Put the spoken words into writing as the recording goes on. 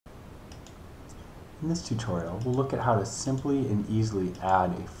In this tutorial, we'll look at how to simply and easily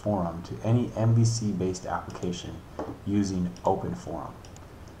add a forum to any MVC-based application using OpenForum.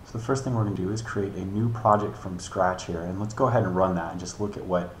 So the first thing we're going to do is create a new project from scratch here, and let's go ahead and run that and just look at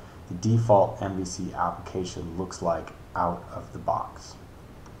what the default MVC application looks like out of the box.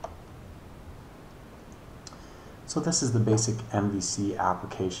 So this is the basic MVC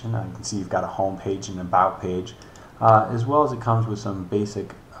application. You can see you've got a home page and an about page, as well as it comes with some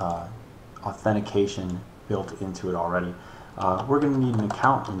basic authentication built into it already. We're going to need an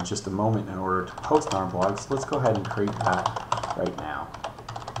account in just a moment in order to post on our blog, so let's go ahead and create that right now.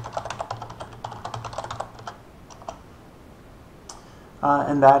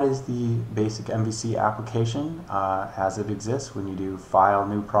 And that is the basic MVC application as it exists when you do File,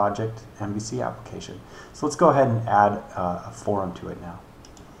 New Project, MVC application. So let's go ahead and add a forum to it now.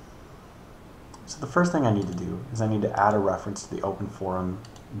 So the first thing I need to do is I need to add a reference to the OpenForum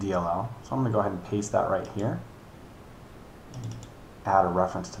DLL. So I'm going to go ahead and paste that right here. Add a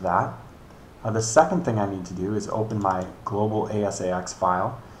reference to that. The second thing I need to do is open my global ASAX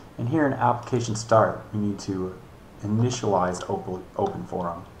file. And here in Application Start, we need to initialize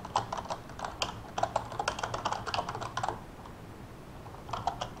OpenForum.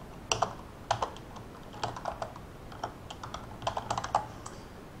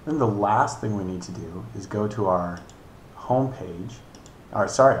 Then the last thing we need to do is go to our home page,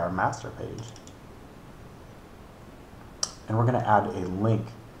 our master page, and we're going to add a link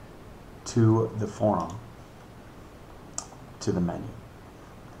to the forum to the menu.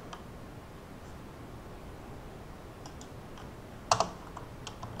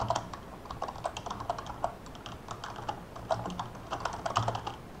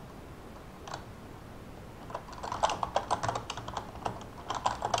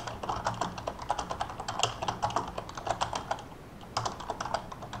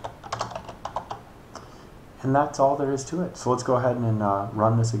 And that's all there is to it. So let's go ahead and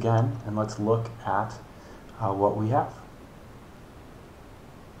run this again, and let's look at what we have.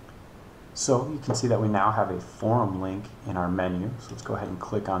 So you can see that we now have a forum link in our menu. So let's go ahead and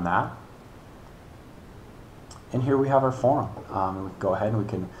click on that. And here we have our forum. And we can go ahead and we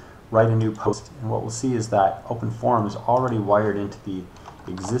can write a new post. And what we'll see is that OpenForum is already wired into the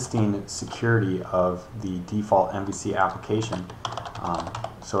existing security of the default MVC application.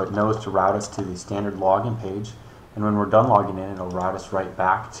 So it knows to route us to the standard login page, and when we're done logging in, it'll route us right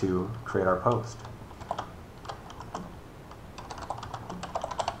back to create our post.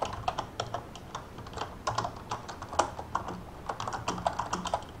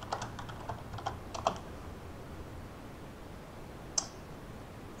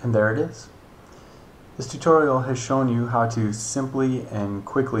 And there it is. This tutorial has shown you how to simply and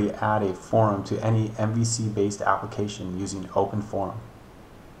quickly add a forum to any MVC-based application using OpenForum.